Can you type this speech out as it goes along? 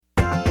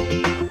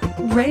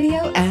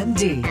Radio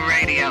MD.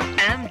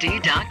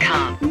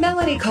 RadioMD.com.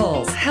 Melanie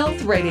Cole's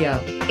Health Radio.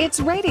 It's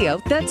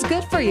radio that's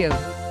good for you.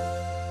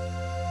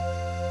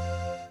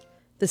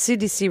 The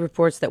CDC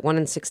reports that 1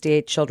 in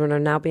 68 children are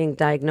now being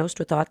diagnosed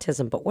with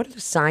autism. But what are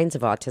the signs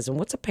of autism?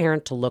 What's a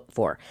parent to look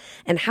for?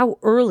 And how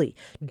early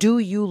do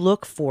you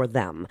look for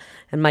them?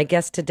 And my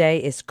guest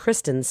today is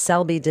Kristen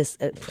Selby.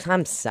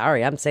 I'm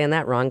sorry, I'm saying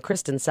that wrong.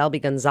 Kristen Selby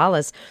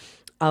Gonzalez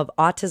of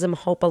Autism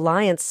Hope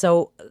Alliance.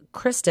 So,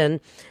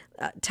 Kristen,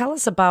 tell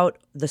us about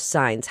the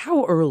signs.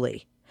 How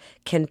early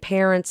can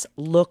parents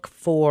look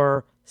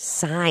for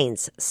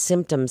signs,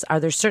 symptoms?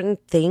 Are there certain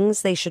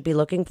things they should be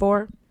looking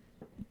for?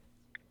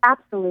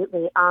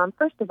 Absolutely.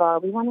 First of all,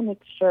 we want to make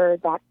sure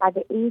that by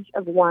the age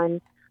of 1,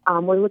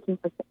 we're looking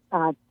for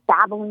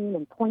babbling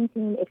and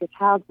pointing. If your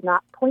child's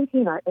not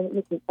pointing or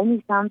making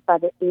any sounds by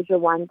the age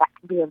of 1, that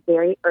could be a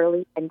very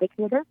early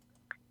indicator.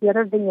 The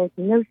other thing is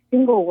no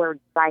single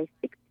words by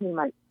 16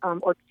 months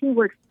or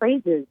 2-word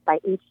phrases by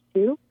age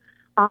 2.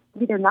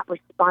 Maybe they're not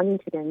responding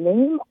to their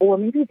name, or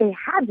maybe they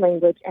had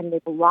language and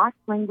they've lost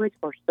language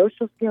or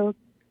social skills,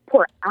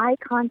 poor eye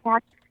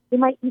contact. They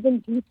might even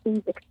do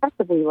things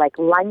excessively, like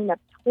lining up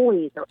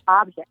toys or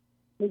objects.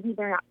 Maybe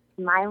they're not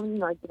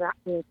smiling or they're not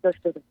being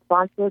socially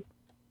responsive.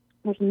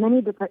 There's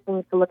many different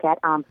things to look at.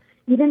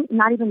 Even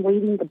not even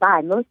waving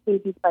goodbye. Most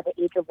babies by the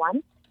age of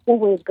 1 will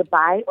wave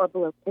goodbye or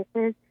blow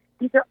kisses.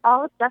 These are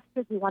all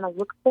gestures we want to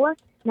look for.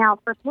 Now,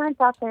 for parents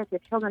out there, if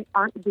your children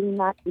aren't doing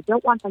that, you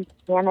don't want them to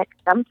panic.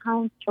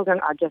 Sometimes children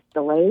are just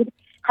delayed.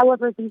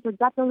 However, these are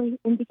definitely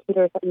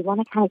indicators that you want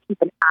to kind of keep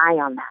an eye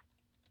on that.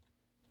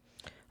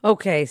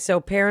 Okay,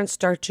 so parents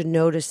start to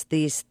notice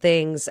these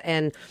things,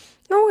 and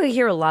we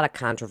hear a lot of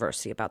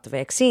controversy about the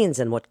vaccines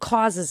and what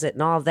causes it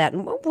and all of that,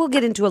 and we'll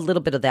get into a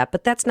little bit of that,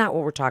 but that's not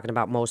what we're talking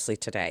about mostly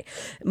today.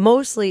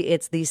 Mostly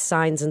it's these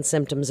signs and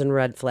symptoms and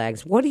red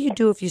flags. What do you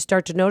do if you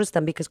start to notice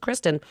them? Because,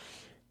 Kristen,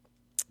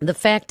 the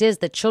fact is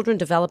that children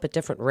develop at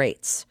different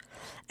rates.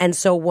 And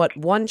so what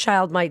one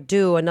child might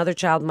do, another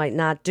child might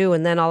not do,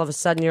 and then all of a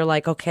sudden you're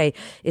like, okay,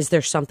 is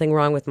there something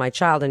wrong with my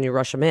child? And you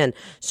rush them in.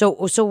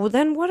 So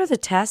then what are the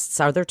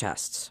tests? Are there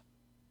tests?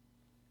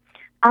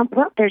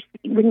 Well,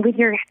 when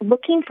you're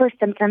looking for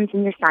symptoms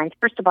and your signs,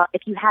 first of all,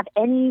 if you have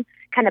any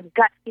kind of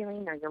gut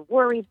feeling or you're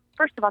worried,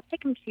 first of all,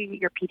 take them to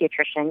your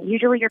pediatrician.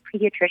 Usually your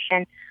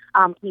pediatrician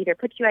can either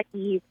put you at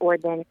ease or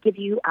then give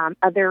you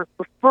other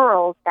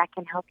referrals that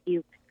can help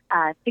you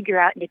figure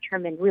out and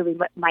determine really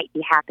what might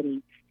be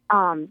happening.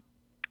 And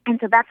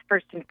so that's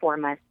first and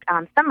foremost.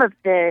 Some of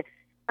the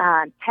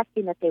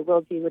testing that they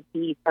will do would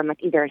be from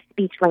either a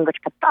speech-language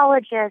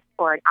pathologist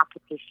or an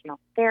occupational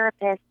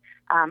therapist,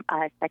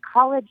 a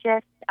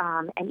psychologist,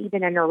 and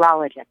even a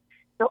neurologist.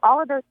 So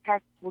all of those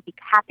tests will be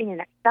happening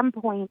at some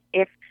point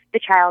if the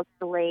child's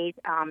delayed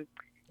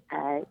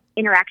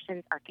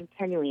interactions are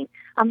continuing.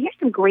 Here's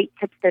some great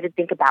tips, though, to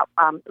think about.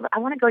 I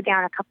want to go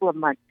down a couple of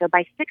months. So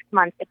by 6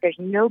 months, if there's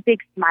no big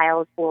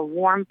smiles or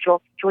warm,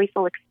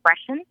 joyful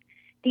expressions,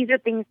 these are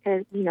things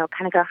to,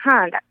 kind of go,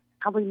 that's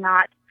probably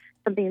not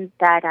something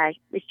that,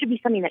 it should be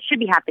something that should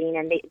be happening,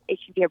 and it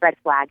should be a red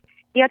flag.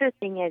 The other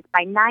thing is,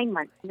 by 9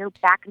 months, no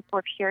back and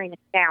forth sharing of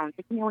sounds.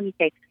 Like, when you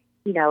say,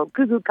 goo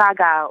goo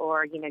gaga,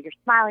 or, you're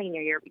smiling,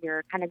 or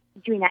you're kind of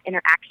doing that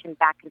interaction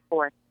back and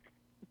forth.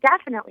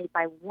 Definitely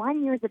by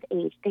 1 year of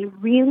age, they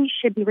really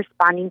should be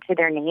responding to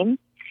their name,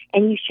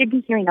 and you should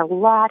be hearing a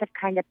lot of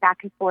kind of back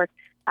and forth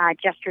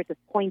gestures of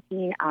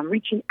pointing,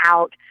 reaching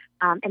out.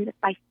 And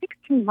by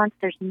 16 months,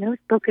 there's no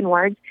spoken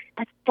words.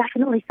 That's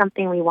definitely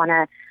something we want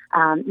to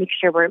make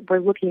sure we're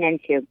looking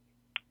into.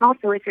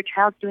 Also, if your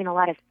child's doing a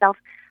lot of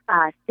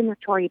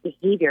self-stimulatory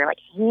behavior, like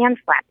hand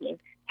flapping,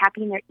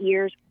 tapping their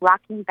ears,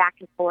 rocking back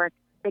and forth,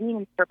 spinning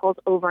in circles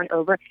over and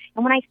over.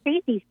 And when I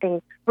say these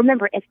things,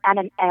 remember, it's at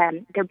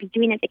they're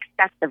doing it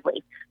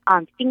excessively.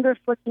 Finger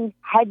flicking,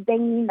 head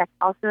banging, that's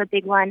also a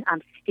big one.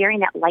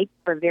 Staring at lights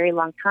for a very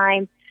long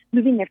time,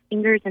 moving their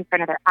fingers in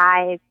front of their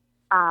eyes,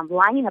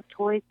 lining up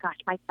toys. Gosh,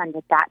 my son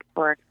did that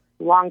for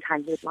a long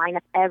time. He would line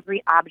up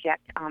every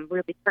object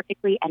really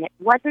perfectly, and it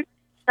wasn't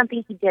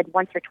something he did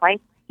once or twice.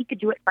 He could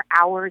do it for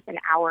hours and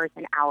hours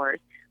and hours.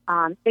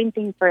 Same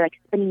thing for like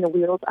spinning the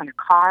wheels on a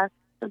car.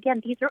 So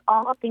again, these are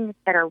all things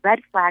that are red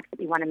flags that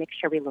we want to make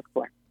sure we look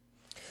for.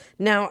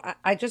 Now,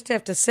 I just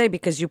have to say,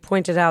 because you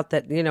pointed out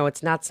that,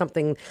 it's not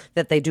something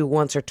that they do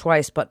once or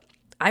twice, but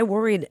I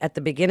worried at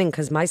the beginning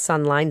because my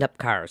son lined up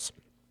cars.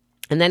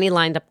 And then he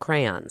lined up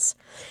crayons.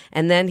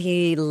 And then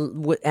he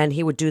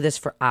would do this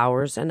for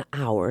hours and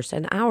hours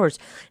and hours.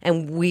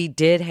 And we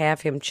did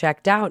have him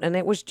checked out, and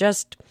it was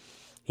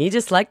he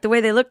just liked the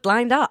way they looked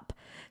lined up.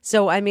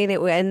 So, and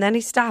then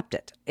he stopped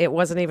it. It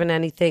wasn't even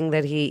anything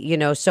that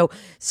so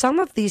some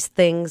of these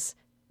things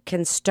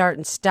can start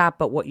and stop,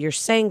 but what you're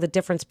saying, the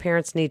difference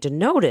parents need to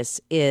notice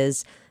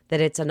is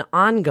that it's an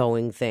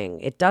ongoing thing.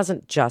 It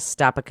doesn't just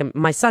stop.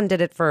 My son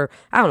did it for,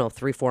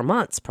 3-4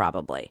 months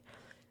probably,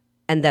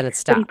 and then it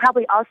stopped.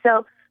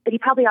 But he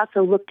probably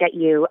also looked at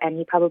you, and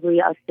he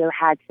probably also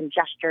had some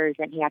gestures,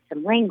 and he had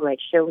some language.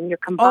 So when you're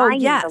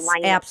combining the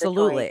line,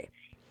 absolutely.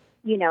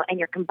 and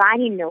you're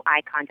combining no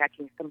eye contact,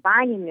 you're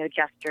combining no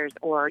gestures,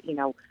 or,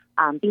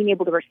 being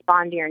able to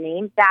respond to your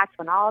name, that's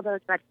when all those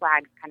red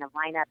flags kind of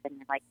line up and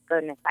you're like,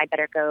 goodness, I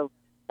better go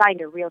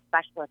find a real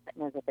specialist that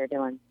knows what they're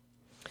doing.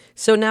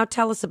 So now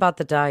tell us about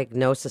the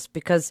diagnosis,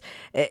 because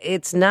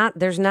there's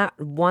not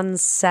one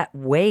set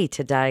way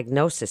to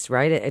diagnosis,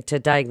 right? To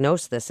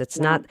diagnose this. It's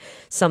not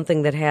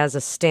something that has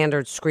a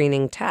standard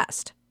screening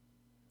test.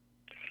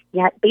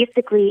 Yeah,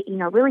 basically, it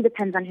really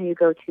depends on who you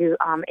go to.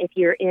 If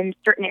you're in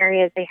certain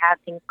areas, they have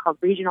things called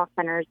regional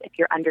centers. If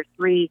you're under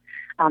 3,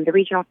 the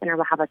regional center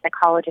will have a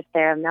psychologist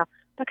there, and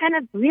they'll kind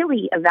of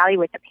really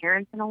evaluate the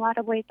parents in a lot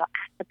of ways. They'll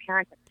ask the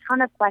parents a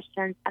ton of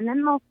questions, and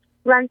then they'll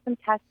run some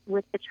tests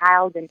with the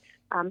child. And,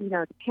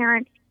 the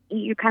parent,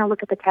 you kind of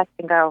look at the test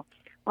and go,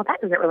 well, that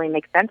doesn't really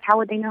make sense. How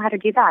would they know how to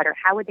do that? Or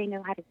how would they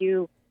know how to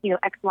do,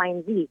 X, Y,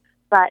 and Z?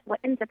 But what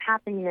ends up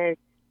happening is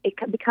it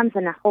becomes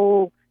a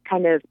whole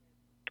kind of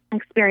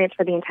experience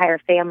for the entire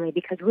family,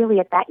 because really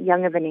at that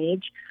young of an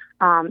age,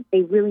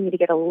 they really need to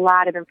get a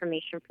lot of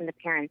information from the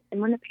parents. And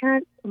when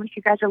once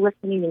you guys are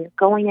listening and you're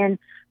going in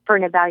for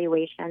an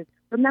evaluation,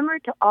 remember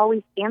to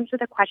always answer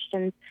the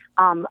questions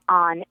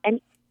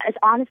and as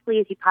honestly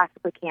as you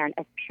possibly can.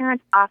 As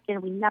parents,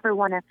 often we never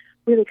want to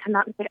really come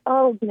out and say,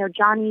 oh,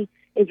 Johnny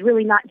is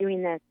really not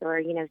doing this,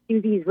 or,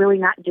 Susie's really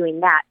not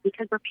doing that,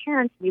 because we're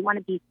parents. We want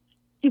to be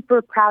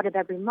super proud of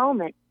every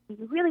moment.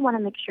 You really want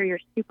to make sure you're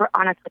super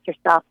honest with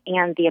yourself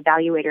and the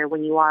evaluator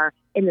when you are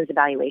in those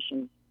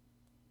evaluations.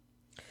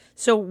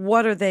 So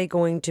what are they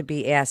going to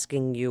be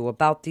asking you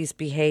about these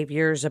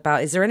behaviors?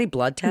 Is there any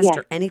blood test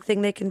or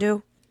anything they can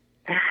do?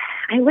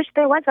 I wish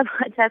there was a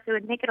blood test. It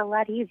would make it a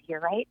lot easier,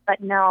 right? But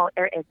no,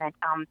 there isn't.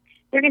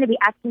 They're going to be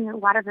asking a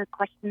lot of the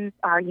questions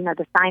are,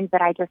 the signs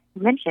that I just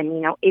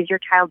mentioned. Is your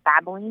child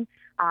babbling?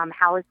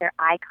 How is their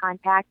eye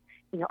contact?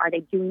 Are they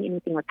doing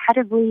anything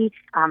repetitively?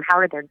 How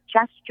are their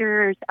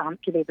gestures?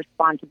 Do they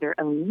respond to their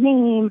own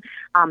name?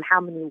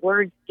 How many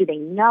words do they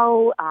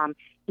know?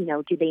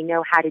 Do they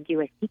know how to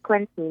do a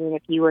sequence? Meaning,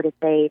 if you were to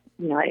say,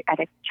 at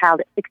a child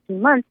at 16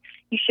 months,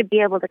 you should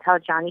be able to tell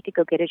Johnny to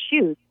go get his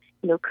shoes.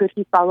 Could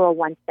he follow a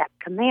one-step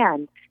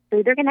command?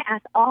 So they're going to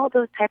ask all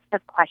those types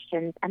of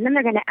questions, and then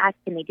they're going to ask,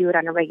 can they do it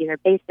on a regular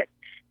basis?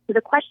 So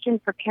the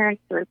question for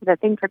parents, or the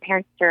thing for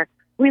parents to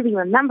really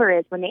remember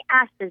is when they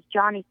ask, does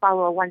Johnny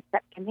follow a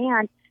one-step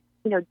command?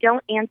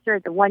 Don't answer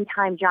the one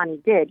time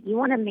Johnny did. You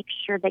want to make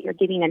sure that you're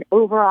giving an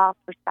overall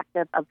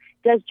perspective of,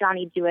 does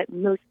Johnny do it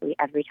mostly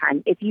every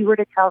time? If you were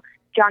to tell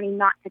Johnny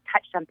not to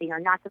touch something, or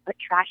not to put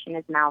trash in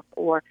his mouth,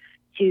 or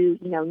to,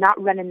 not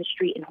run in the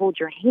street and hold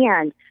your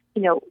hand,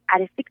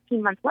 at a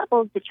 16-month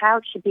level, the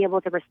child should be able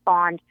to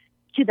respond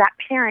to that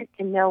parent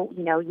to know,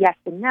 yes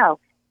and no.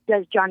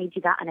 Does Johnny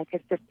do that on a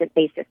consistent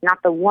basis?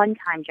 Not the one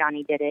time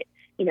Johnny did it,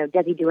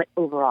 does he do it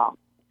overall?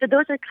 So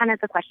those are kind of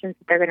the questions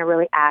that they're going to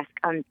really ask.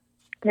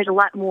 There's a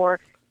lot more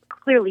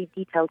clearly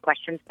detailed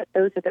questions, but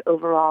those are the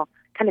overall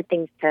kind of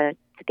things to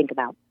think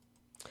about.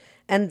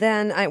 And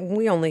then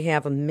we only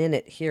have a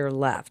minute here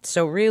left.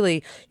 So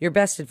really, your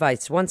best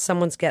advice, once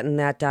someone's getting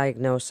that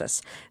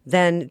diagnosis,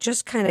 then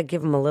just kind of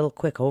give them a little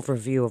quick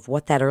overview of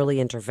what that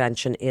early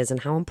intervention is and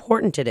how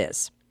important it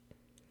is.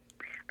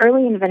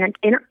 Early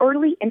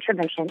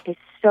intervention is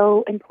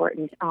so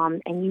important,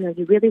 and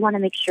you really want to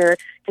make sure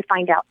to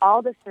find out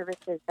all the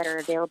services that are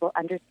available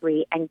under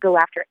 3 and go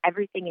after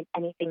everything and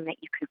anything that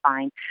you can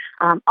find.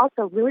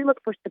 Also, really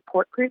look for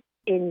support groups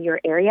in your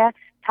area.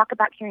 Talk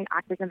About Curing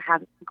Autism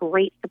have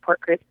great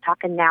support groups.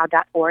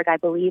 TalkingNow.org, I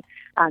believe.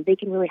 They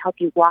can really help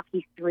you, walk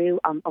you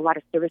through a lot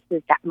of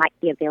services that might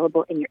be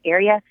available in your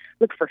area.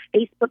 Look for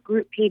Facebook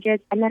group pages.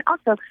 And then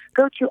also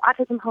go to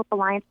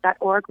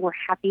AutismHopeAlliance.org. We're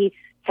happy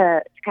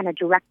to kind of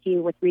direct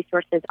you with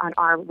resources on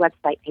our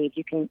website page.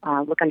 You can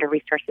look under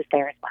resources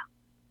there as well.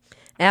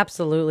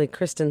 Absolutely.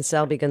 Kristen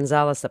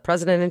Selby-Gonzalez, the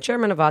president and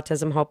chairman of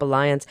Autism Hope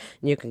Alliance.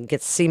 And you can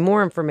see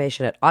more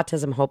information at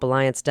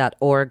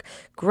autismhopealliance.org.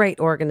 Great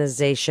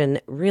organization,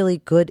 really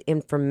good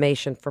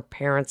information for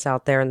parents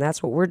out there. And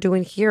that's what we're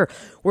doing here.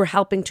 We're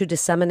helping to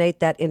disseminate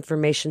that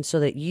information so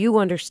that you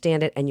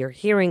understand it and you're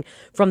hearing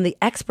from the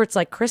experts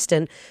like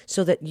Kristen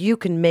so that you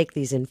can make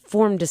these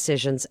informed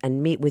decisions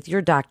and meet with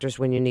your doctors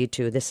when you need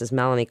to. This is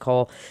Melanie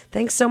Cole.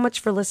 Thanks so much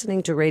for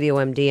listening to Radio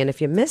MD. And if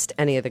you missed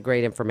any of the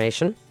great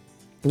information,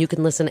 you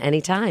can listen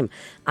anytime,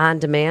 on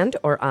demand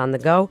or on the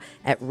go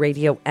at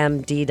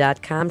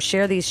radiomd.com.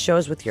 Share these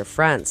shows with your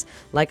friends.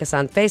 Like us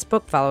on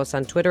Facebook, follow us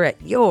on Twitter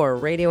at Your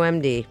Radio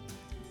MD.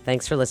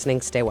 Thanks for listening.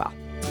 Stay well.